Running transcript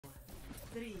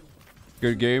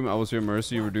Good game. I was your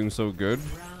mercy. You were doing so good.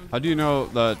 How do you know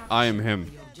that I am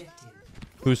him?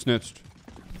 Who snitched?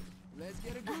 Let's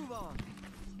get a groove on.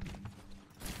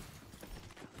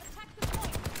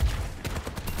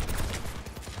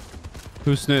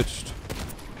 Who snitched?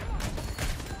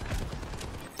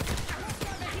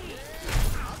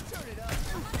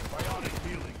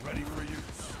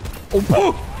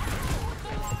 Oh!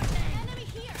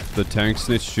 The tank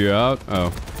snitched you out?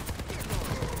 Oh.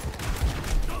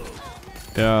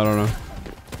 Yeah, I don't know.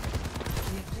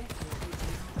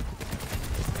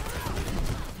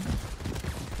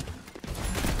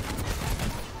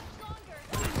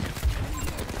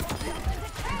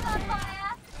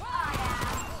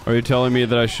 Are you telling me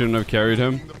that I shouldn't have carried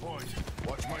him?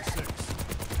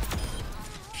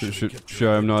 Should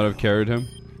I not have carried him?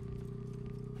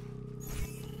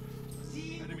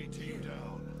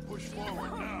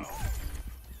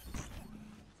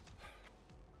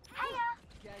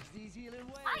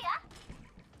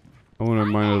 I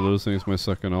wouldn't mind losing my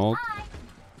second ult.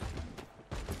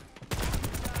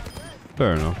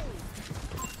 Fair enough.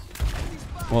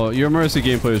 Well, your Mercy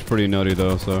gameplay is pretty nutty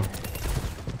though, so.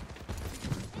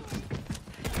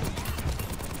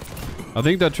 I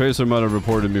think that Tracer might have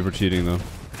reported me for cheating though. Get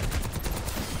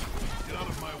out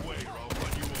of my way or I'll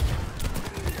run you over.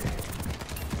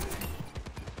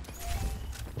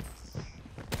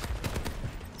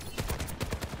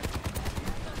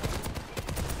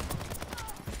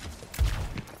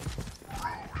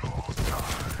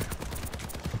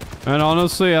 And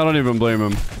honestly, I don't even blame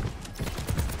him.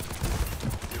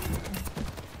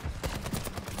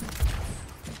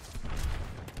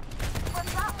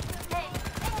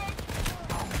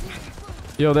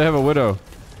 Yo, they have a widow.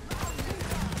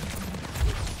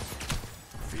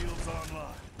 Fields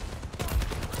online.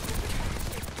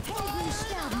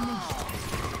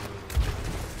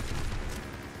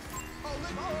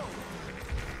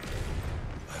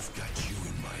 I've got you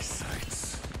in my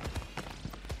sights.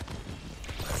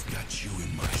 I've got you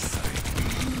in my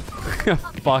sight.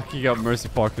 Fuck, he got mercy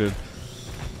pocketed.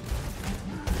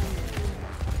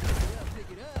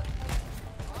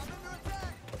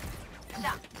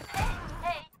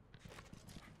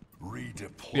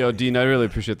 Yo, Dean, I really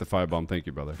appreciate the firebomb. Thank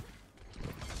you, brother.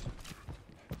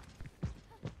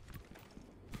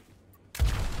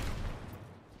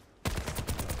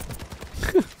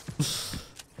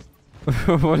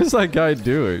 What is that guy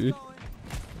doing?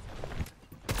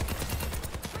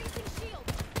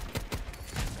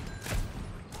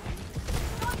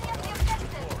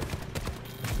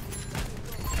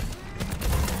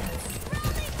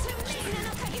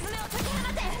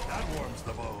 That warms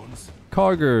the bones.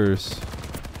 Coggers.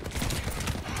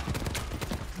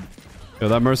 Yo,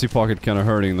 that mercy pocket kinda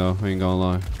hurting though, I ain't gonna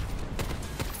lie.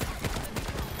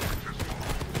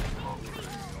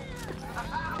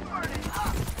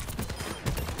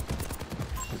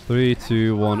 Three,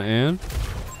 two, one, and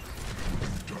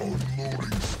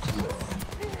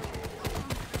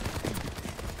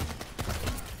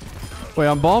wait,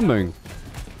 I'm bombing.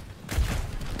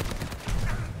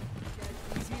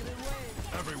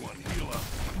 Everyone heal up.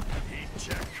 Heat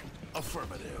check.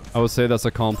 Affirmative. I would say that's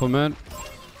a compliment.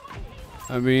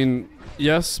 I mean,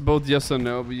 yes, both yes and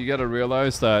no, but you gotta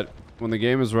realize that when the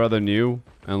game is rather new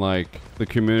and like the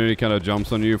community kind of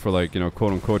jumps on you for like, you know,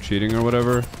 quote unquote cheating or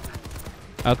whatever,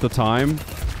 at the time,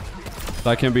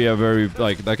 that can be a very,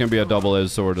 like, that can be a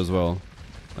double-edged sword as well.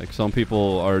 Like, some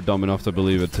people are dumb enough to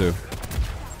believe it too.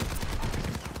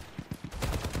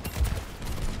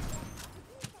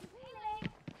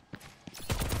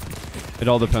 It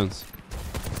all depends.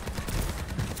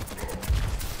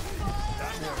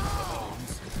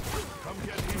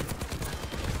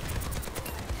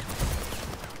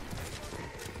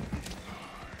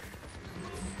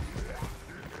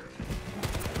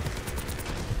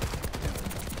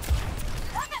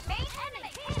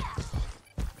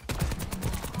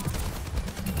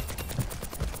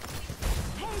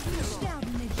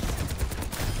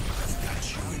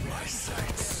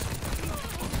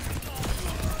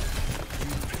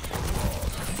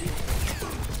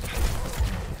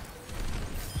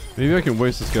 Maybe I can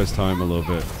waste this guy's time a little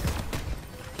bit.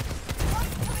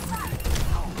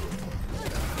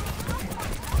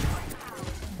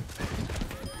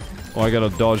 Oh, I gotta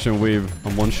dodge and weave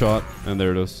on one shot, and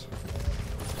there it is.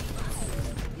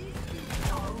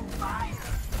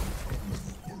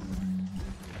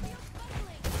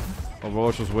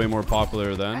 Overwatch was way more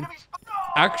popular then.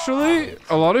 Actually,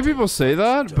 a lot of people say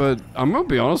that, but I'm gonna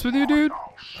be honest with you, dude.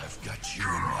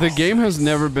 The game has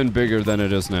never been bigger than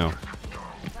it is now.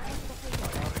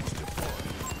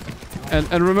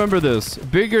 And remember this,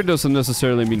 bigger doesn't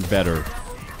necessarily mean better.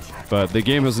 But the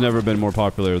game has never been more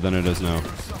popular than it is now.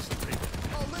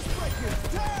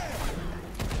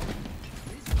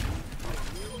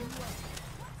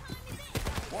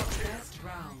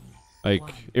 Like,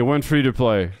 it went free to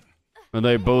play. And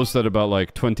they boasted about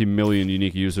like 20 million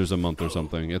unique users a month or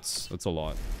something. It's a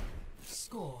lot.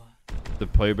 The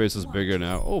player base is bigger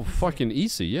now. Oh, fucking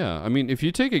easy, yeah. I mean, if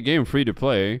you take a game free to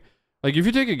play, like if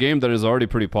you take a game that is already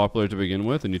pretty popular to begin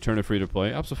with and you turn it free to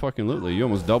play, absolutely, you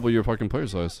almost double your fucking player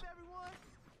size.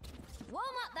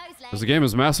 Because the game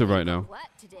is massive right now.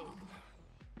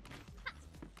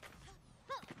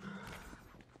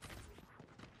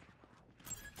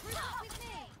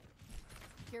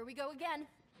 Here we go again.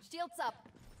 Shields up.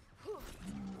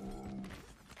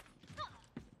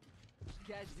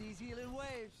 Catch these healing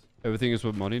waves. Everything is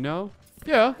with money now?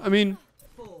 Yeah, I mean,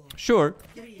 sure.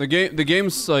 The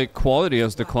game's like quality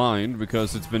has declined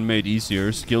because it's been made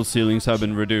easier. Skill ceilings have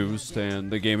been reduced,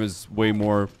 and the game is way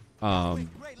more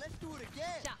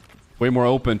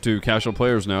open to casual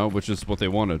players now, which is what they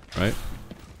wanted, right?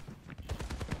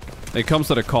 It comes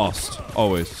at a cost,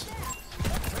 always.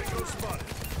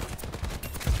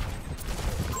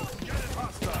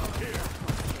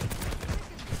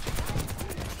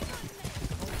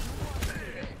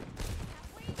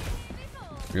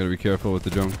 You gotta be careful with the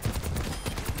junk.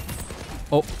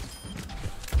 Oh.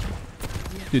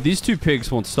 Dude, these two pigs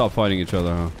won't stop fighting each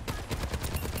other, huh?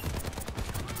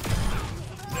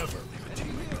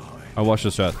 I watch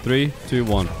this shot. 3, 2,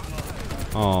 1.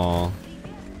 Aww.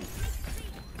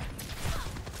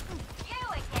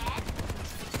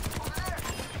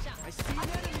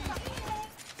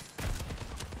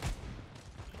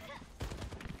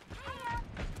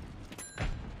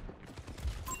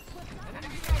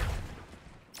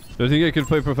 Do I think I could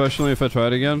play professionally if I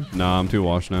tried again? Nah, I'm too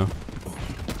washed now.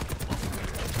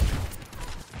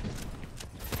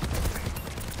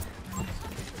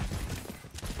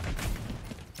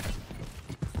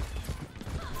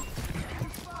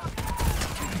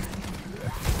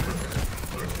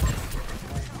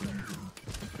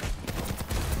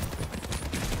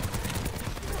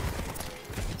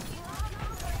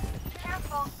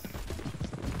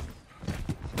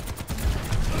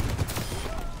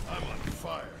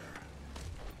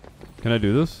 Can I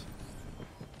do this?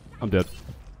 I'm dead.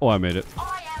 Oh, I made it.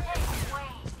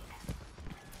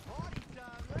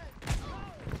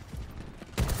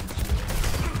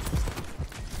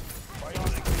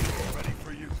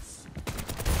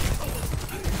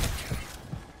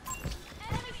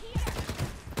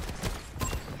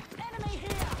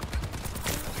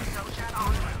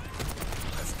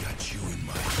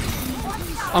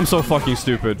 I'm so fucking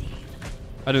stupid.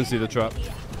 I didn't see the trap.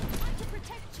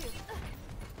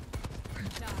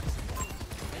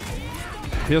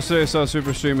 Yesterday I saw a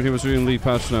super stream and he was reading leaked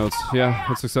patch notes. Yeah,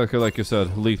 that's exactly like you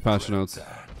said. Leaked patch notes.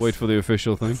 Wait for the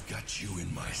official thing. I've got you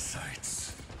in my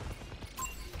sights.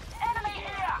 Enemy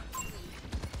here!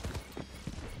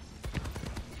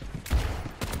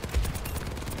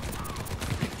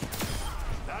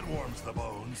 That warms the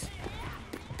bones.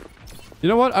 You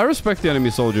know what? I respect the enemy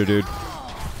soldier, dude.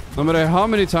 No matter how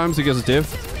many times he gets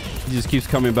diff, he just keeps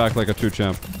coming back like a true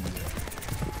champ.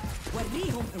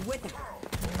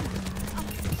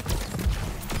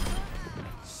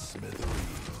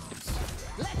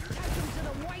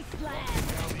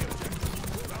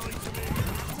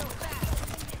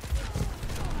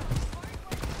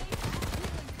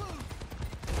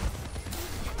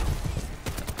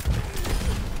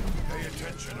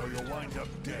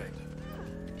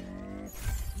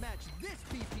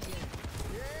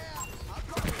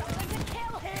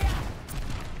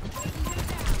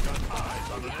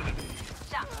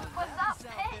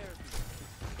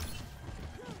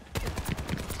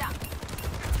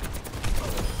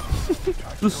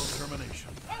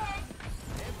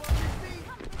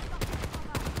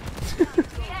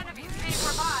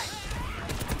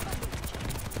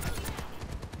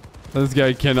 This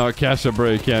guy cannot catch a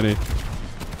break, can he?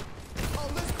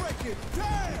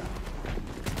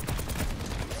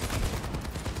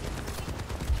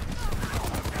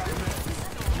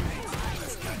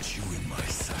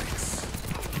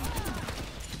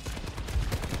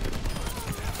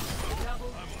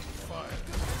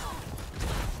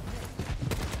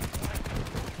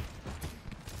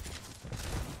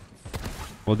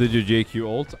 What did your JQ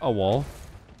ult? A wall.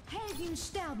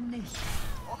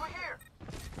 Over here!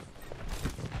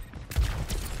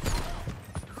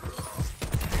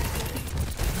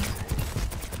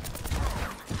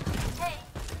 Hey,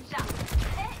 shot.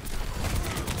 Hey.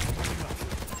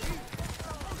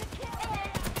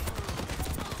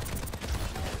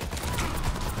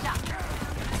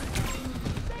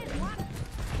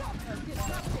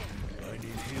 I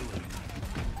need healing.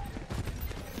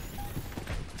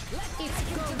 It's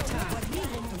go time.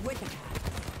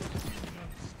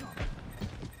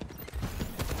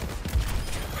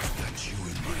 Got you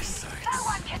in my sights. No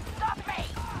one can stop me!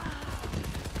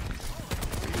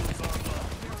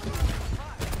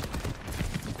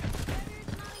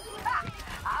 Ha!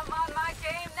 I'm on my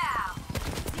game now!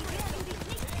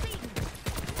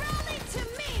 Rally to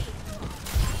me!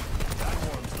 That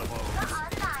one's the most. I'm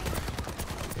on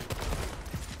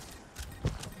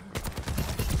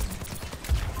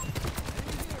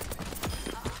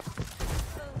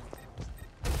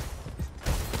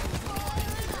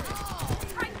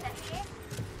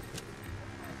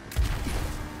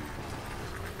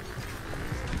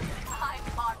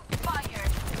fire!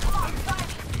 Come on, fight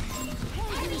me!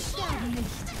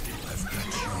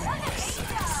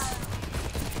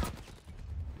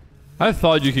 I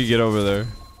thought you could get over there.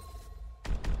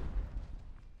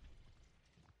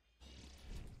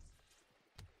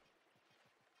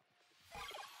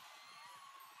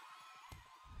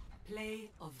 Play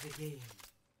of the game.